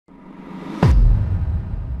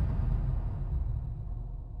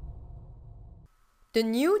The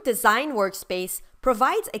new Design Workspace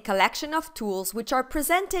provides a collection of tools which are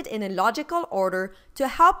presented in a logical order to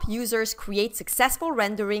help users create successful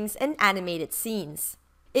renderings and animated scenes.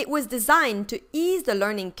 It was designed to ease the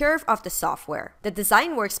learning curve of the software. The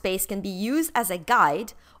Design Workspace can be used as a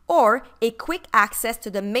guide or a quick access to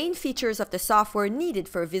the main features of the software needed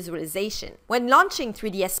for visualization. When launching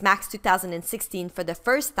 3ds Max 2016 for the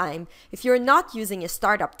first time, if you're not using a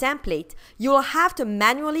startup template, you will have to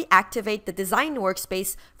manually activate the Design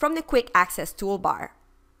Workspace from the Quick Access toolbar.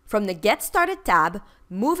 From the Get Started tab,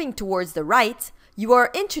 moving towards the right, you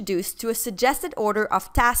are introduced to a suggested order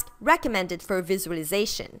of tasks recommended for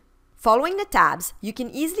visualization. Following the tabs, you can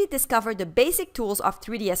easily discover the basic tools of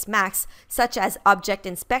 3ds Max such as object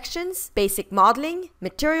inspections, basic modeling,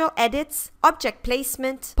 material edits, object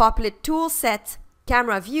placement, popular tool set,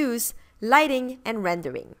 camera views, lighting, and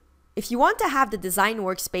rendering. If you want to have the Design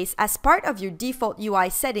Workspace as part of your default UI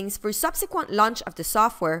settings for subsequent launch of the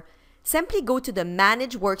software, simply go to the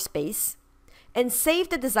Manage Workspace and save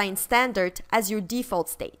the design standard as your default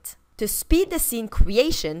state. To speed the scene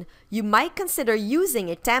creation, you might consider using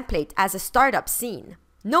a template as a startup scene.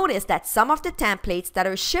 Notice that some of the templates that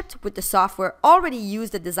are shipped with the software already use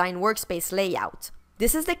the Design Workspace layout.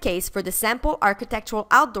 This is the case for the sample architectural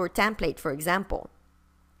outdoor template, for example.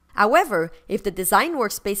 However, if the Design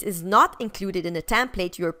Workspace is not included in the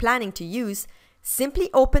template you are planning to use, simply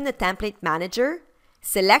open the Template Manager,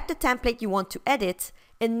 select the template you want to edit,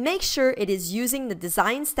 and make sure it is using the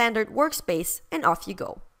Design Standard Workspace, and off you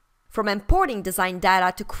go. From importing design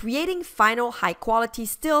data to creating final high-quality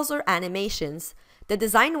stills or animations, the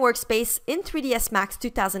Design Workspace in 3ds Max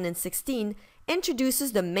 2016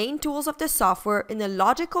 introduces the main tools of the software in a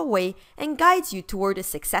logical way and guides you toward a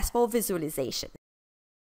successful visualization.